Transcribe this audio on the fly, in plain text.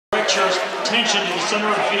Direct your attention to the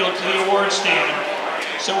center of the field to the award stand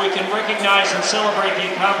so we can recognize and celebrate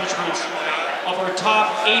the accomplishments of our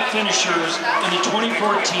top 8 finishers in the 2014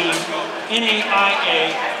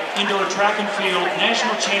 NAIA Indoor Track and Field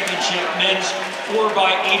National Championship Men's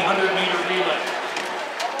 4x800 meter relay.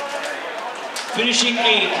 Finishing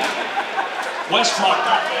 8th, Westmont.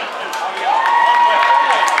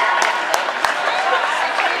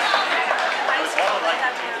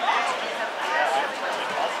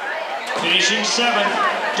 Finishing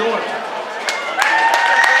 7th, Dork.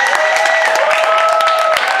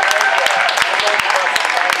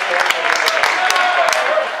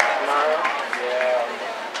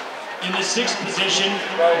 In the 6th position,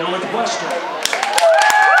 Northwestern.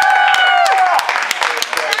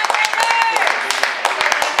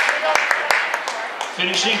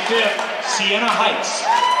 Finishing 5th, Siena Heights.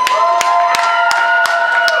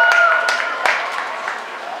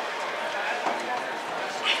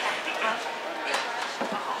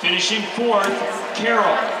 Finishing 4th,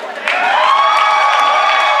 Carroll.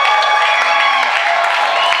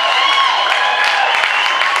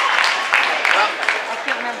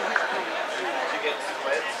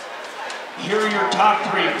 Here are your top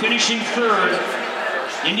 3. Finishing 3rd,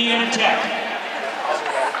 Indiana Tech.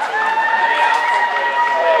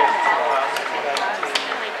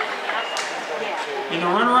 In the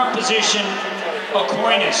runner-up position,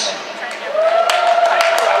 Aquinas.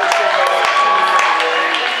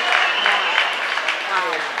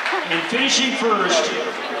 And finishing 1st,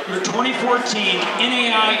 your 2014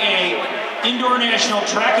 NAIA Indoor National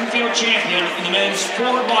Track and Field Champion in the men's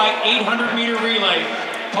 4x800 meter relay,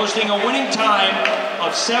 posting a winning time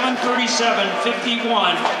of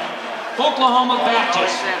 7:37.51, Oklahoma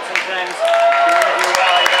Baptist.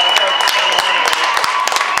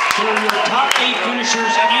 Here are your top 8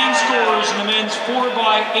 finishers and scorers in the men's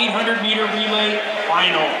 4x800 meter relay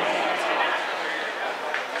final.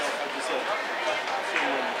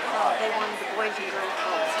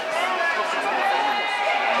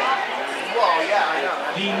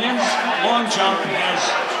 The men's long jump has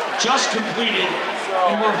just completed,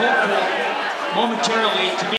 and we're hopeful momentarily to be